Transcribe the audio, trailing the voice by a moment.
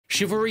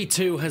Chivalry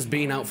 2 has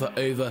been out for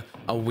over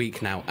a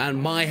week now,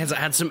 and has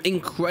had some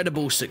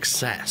incredible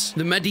success.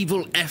 The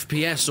medieval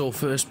FPS, or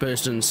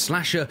first-person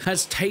slasher,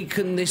 has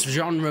taken this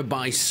genre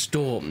by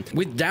storm.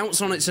 With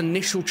doubts on its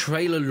initial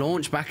trailer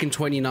launch back in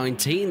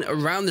 2019,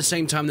 around the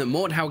same time that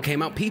Mordhau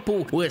came out,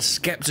 people were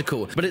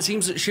skeptical, but it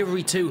seems that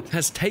Chivalry 2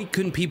 has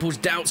taken people's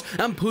doubts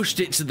and pushed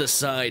it to the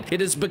side. It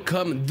has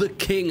become the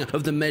king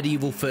of the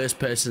medieval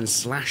first-person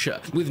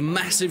slasher, with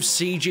massive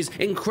sieges,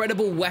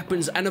 incredible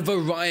weapons, and a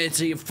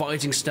variety of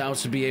fighting styles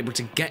to be able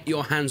to get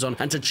your hands on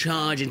and to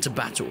charge into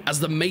battle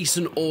as the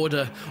Mason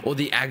Order or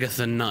the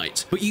Agatha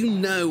Knight. But you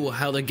know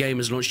how the game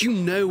has launched, you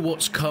know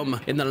what's come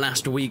in the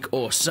last week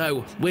or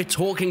so. We're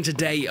talking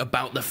today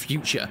about the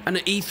future, and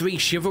at E3,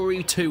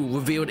 Chivalry 2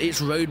 revealed its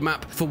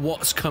roadmap for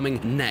what's coming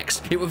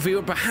next. It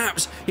revealed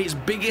perhaps its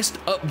biggest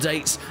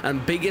updates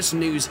and biggest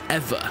news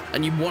ever,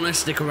 and you want to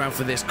stick around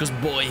for this because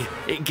boy,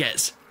 it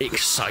gets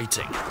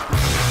exciting.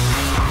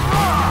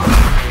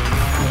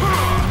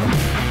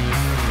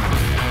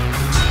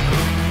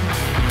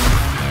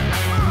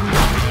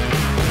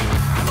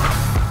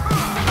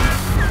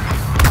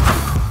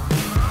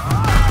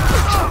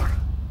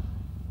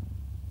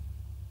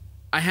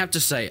 I have to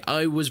say,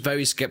 I was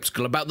very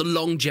skeptical about the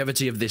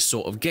longevity of this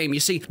sort of game.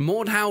 You see,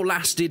 Mordhau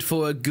lasted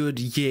for a good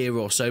year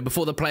or so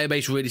before the player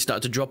base really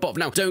started to drop off.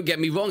 Now, don't get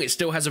me wrong, it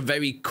still has a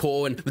very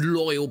core and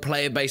loyal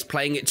player base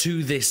playing it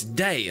to this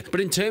day.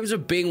 But in terms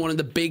of being one of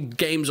the big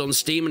games on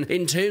Steam, and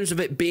in terms of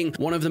it being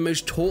one of the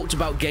most talked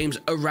about games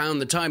around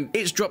the time,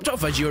 it's dropped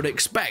off as you would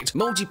expect.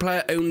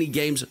 Multiplayer-only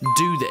games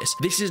do this.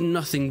 This is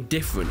nothing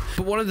different.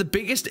 But one of the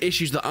biggest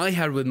issues that I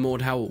had with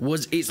Mordhau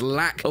was its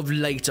lack of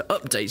later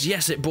updates.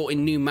 Yes, it brought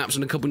in new maps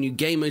and a couple new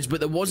game modes, but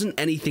there wasn't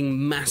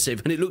anything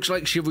massive, and it looks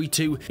like Chivalry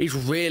 2 is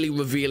really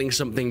revealing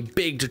something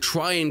big to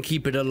try and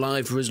keep it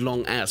alive for as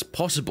long as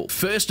possible.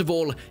 First of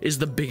all is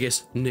the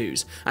biggest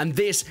news, and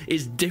this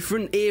is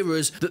different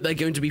eras that they're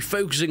going to be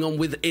focusing on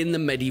within the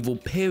medieval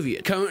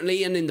period.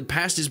 Currently and in the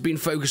past, it's been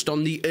focused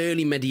on the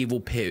early medieval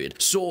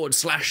period, swords,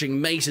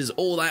 slashing, maces,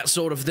 all that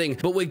sort of thing,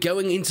 but we're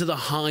going into the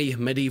high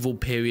medieval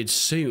period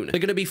soon. They're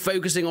going to be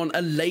focusing on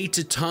a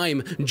later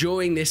time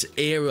during this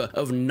era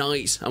of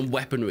knights and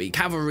weaponry,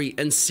 cavalry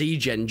and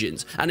siege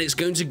engines, and it's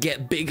going to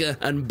get bigger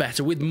and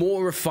better with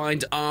more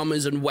refined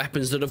armors and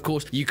weapons that of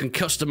course you can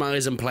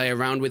customize and play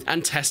around with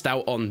and test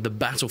out on the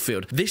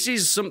battlefield. This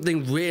is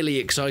something really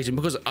exciting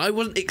because I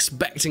wasn't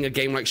expecting a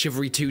game like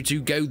Chivalry 2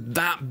 to go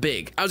that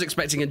big. I was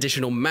expecting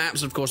additional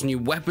maps, of course new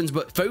weapons,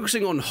 but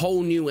focusing on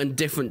whole new and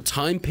different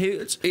time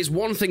periods is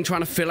one thing,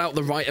 trying to fill out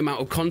the right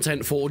amount of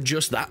content for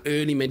just that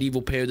early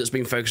medieval period that's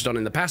been focused on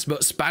in the past,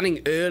 but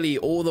spanning early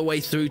all the way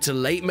through to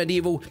late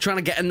medieval, trying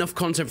to get enough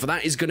content for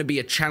that is going to be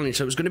a challenge.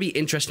 So it's going to be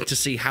interesting to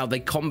see how they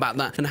combat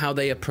that and how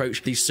they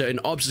approach these certain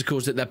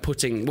obstacles that they're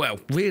putting, well,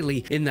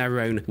 really in their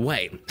own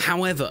way.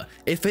 However,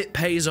 if it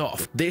pays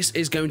off, this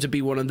is going to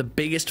be one of the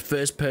biggest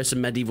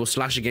first-person medieval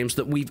slasher games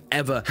that we've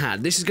ever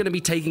had. This is going to be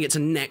taking it to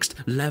next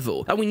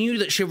level. And we knew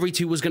that Chivalry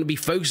 2 was going to be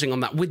focusing on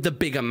that with the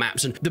bigger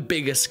maps and the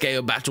bigger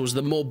scale battles,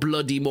 the more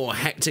bloody, more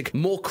hectic,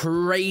 more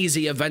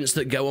crazy events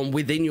that go on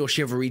within your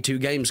Chivalry 2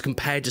 games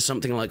compared to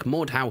something like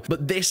Mordhau.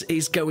 But this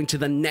is going to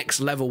the next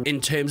level in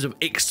terms of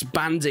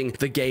expanding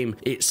the game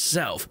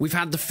itself. We've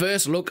had the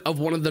first look of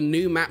one of the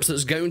new maps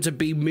that's going to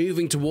be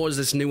moving towards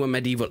this newer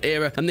medieval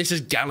era, and this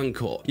is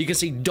Galencourt. You can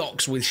see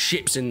docks with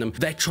ships in them.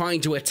 They're trying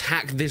to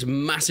attack this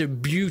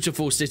massive,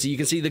 beautiful city. You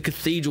can see the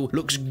cathedral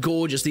looks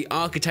gorgeous. The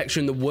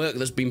architecture and the work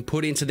that's been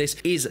put into this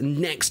is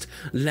next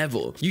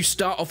level. You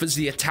start off as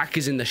the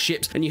attackers in the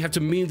ships, and you have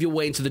to move your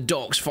way into the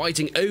docks,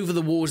 fighting over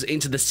the walls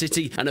into the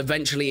city, and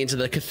eventually into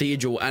the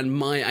cathedral,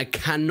 and I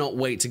cannot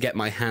wait to get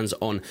my hands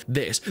on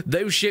this.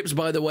 Those ships,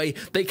 by the way,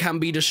 they can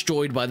be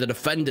destroyed by the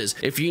defenders.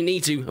 If you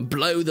need to,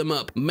 blow them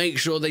up, make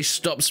sure they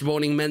stop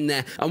spawning men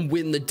there, and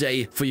win the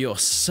day for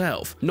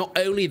yourself. Not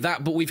only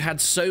that, but we've had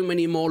so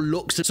many more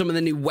looks at some of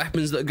the new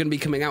weapons that are going to be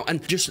coming out,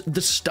 and just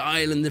the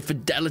style and the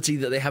fidelity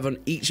that they have on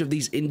each of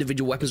these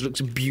individual weapons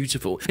looks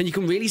beautiful. And you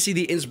can really see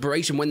the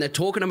inspiration when they're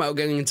talking about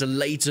going into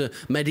later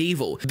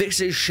medieval. This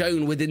is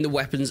shown within the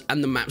weapons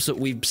and the maps that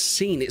we've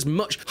seen. It's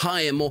much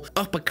higher, more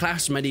upper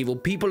class medieval.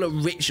 People are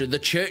richer. The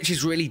church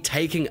is really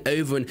taking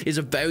over and is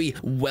a very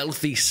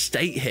wealthy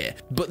state here.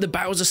 But the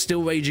battles are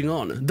still raging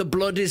on. The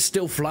blood is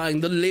still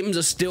flying. The limbs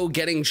are still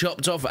getting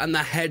chopped off, and the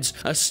heads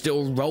are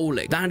still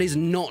rolling. That is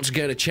not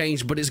going to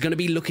change, but it's going to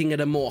be looking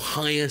at a more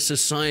higher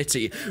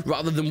society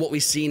rather than what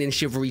we've seen in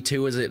Chivalry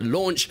 2 as it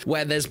launched,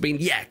 where there's been,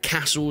 yeah,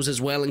 castles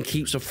as well and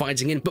keeps of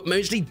fighting in, but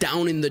mostly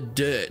down in the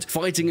dirt,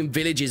 fighting in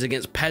villages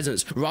against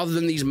peasants rather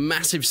than these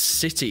massive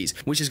cities,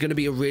 which is going to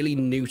be a really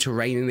new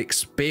terrain and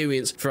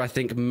experience for, I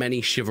think,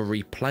 many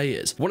Chivalry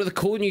players. One of the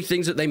cool new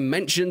things that they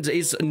mentioned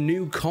is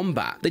new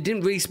combat. They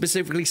didn't really specifically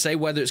specifically say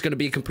whether it's going to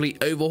be a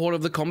complete overhaul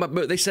of the combat,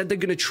 but they said they're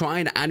going to try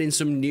and add in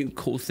some new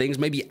cool things,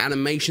 maybe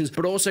animations,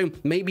 but also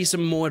maybe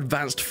some more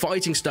advanced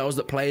fighting styles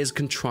that players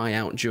can try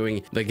out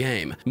during the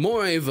game.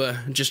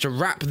 Moreover, just to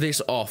wrap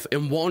this off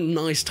in one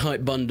nice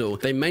tight bundle,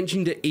 they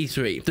mentioned at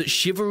E3 that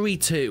Chivalry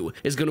 2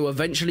 is going to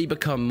eventually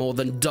become more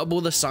than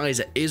double the size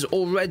it is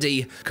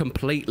already,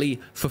 completely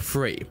for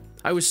free.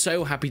 I was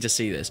so happy to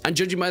see this, and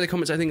judging by the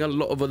comments, I think a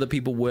lot of other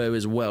people were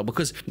as well,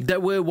 because there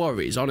were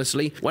worries,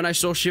 honestly. When I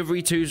saw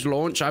Chivalry 2's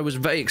launch, I was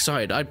very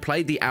excited. I'd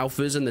played the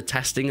alphas and the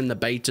testing and the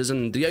betas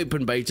and the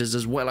open betas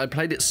as well. I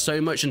played it so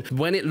much, and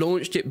when it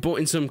launched, it brought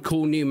in some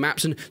cool new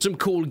maps and some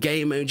cool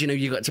game modes. You know,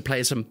 you got to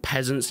play as some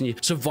peasants, and you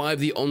survive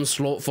the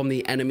onslaught from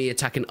the enemy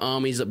attacking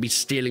armies that be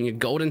stealing your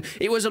gold, and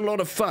it was a lot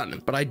of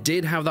fun. But I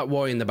did have that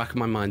worry in the back of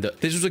my mind that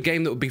this was a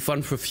game that would be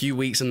fun for a few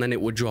weeks and then it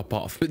would drop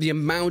off. But the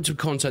amount of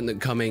content that's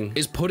coming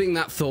is putting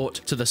that thought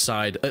to the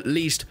side, at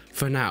least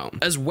for now,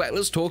 as well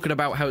as talking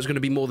about how it's going to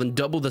be more than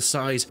double the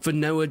size for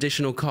no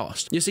additional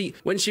cost. You see,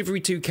 when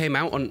Chivalry 2 came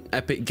out on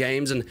Epic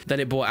Games and then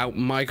it brought out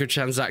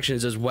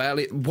microtransactions as well,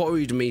 it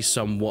worried me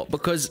somewhat,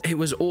 because it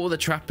was all the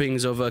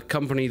trappings of a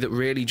company that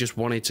really just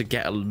wanted to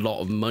get a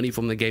lot of money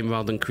from the game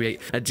rather than create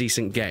a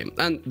decent game.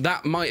 And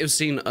that might have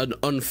seemed an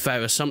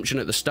unfair assumption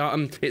at the start,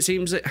 and it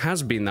seems it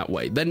has been that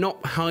way. They're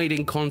not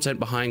hiding content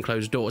behind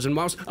closed doors, and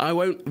whilst I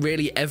won't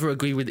really ever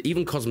agree with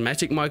even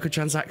cosmetic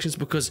microtransactions,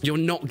 because you're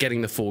not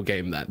getting the full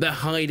game there, they're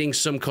hiding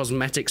some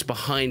cosmetics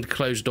behind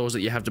closed doors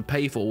that you have to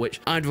pay for, which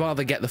I'd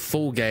rather get the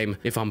full game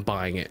if I'm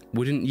buying it,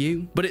 wouldn't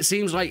you? But it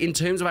seems like in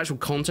terms of actual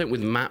content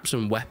with maps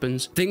and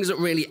weapons, things that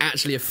really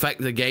actually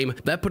affect the game,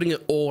 they're putting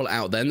it all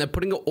out there, and they're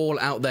putting it all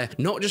out there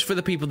not just for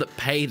the people that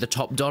pay the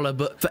top dollar,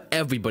 but for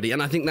everybody.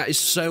 And I think that is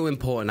so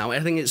important now.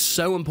 I think it's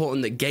so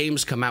important that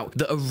games come out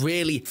that are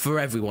really for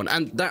everyone,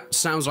 and that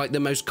sounds like the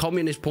most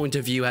communist point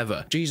of view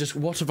ever. Jesus,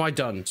 what have I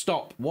done?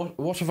 Stop.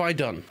 What have I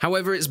done?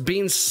 However, it's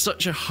been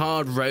such a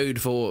hard road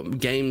for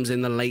games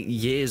in the late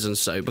years and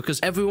so,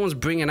 because everyone's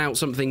bringing out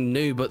something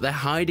new, but they're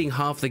hiding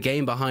half the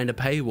game behind a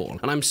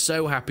paywall. And I'm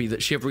so happy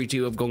that Chivalry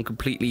 2 have gone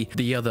completely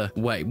the other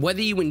way.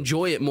 Whether you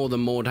enjoy it more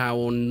than Mordhau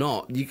or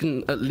not, you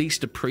can at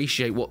least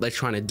appreciate what they're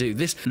trying to do.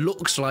 This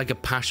looks like a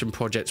passion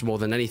project more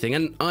than anything,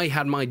 and I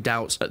had my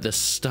doubts at the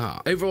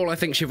start. Overall, I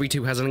think Chivalry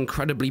 2 has an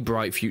incredibly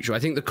bright future. I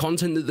think the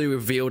content that they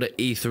revealed at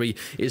E3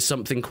 is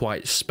something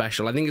quite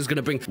special. I think it's going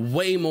to bring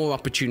way more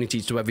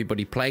opportunities to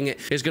everybody playing it.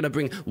 It's going to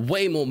bring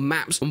way more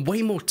maps and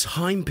way more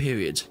time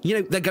periods. You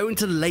know, they're going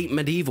to late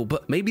medieval,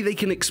 but maybe they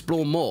can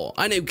explore more.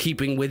 I know,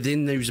 keeping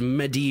within those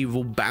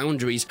medieval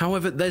boundaries.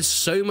 However, there's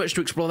so much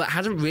to explore that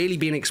hasn't really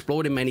been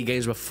explored in many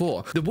games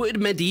before. The word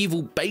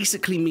medieval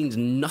basically means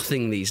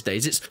nothing these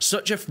days. It's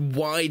such a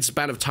wide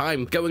span of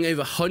time, going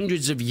over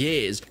hundreds of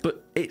years,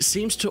 but it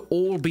seems to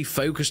all be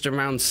focused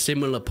around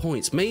similar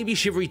points. Maybe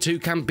Chivalry 2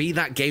 can be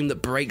that game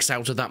that breaks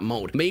out of that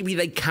mold. Maybe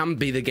they can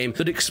be the game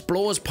that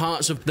explores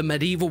parts of the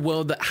medieval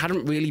world that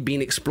hadn't really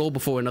been explored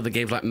before in other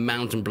games like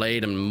Mount and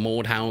Blade and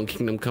Mordhau and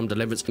Kingdom Come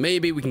Deliverance.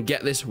 Maybe we can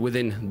get this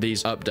within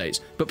these updates.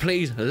 But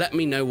please let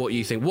me know what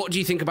you think. What do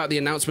you think about the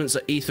announcements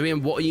at E3,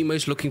 and what are you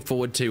most looking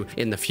forward to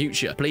in the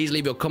future? Please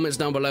leave your comments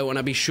down below, and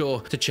I'll be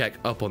sure to check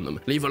up on them.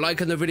 Leave a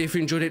like on the video if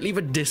you enjoyed it. Leave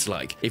a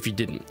dislike if you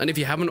didn't. And if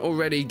you haven't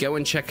already, go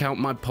and check out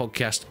my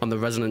podcast on the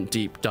Resonant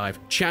Deep Dive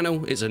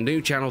channel. It's a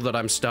new channel that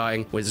I'm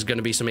starting, where there's going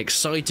to be some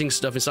exciting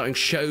stuff, exciting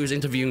shows,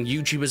 interviewing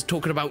YouTubers,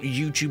 talking about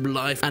YouTube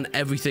life and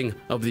everything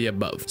of the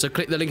above. So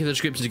click the link in the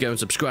description to go and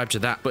subscribe to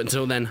that. But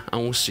until then, I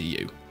will see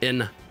you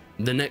in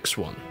the next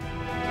one.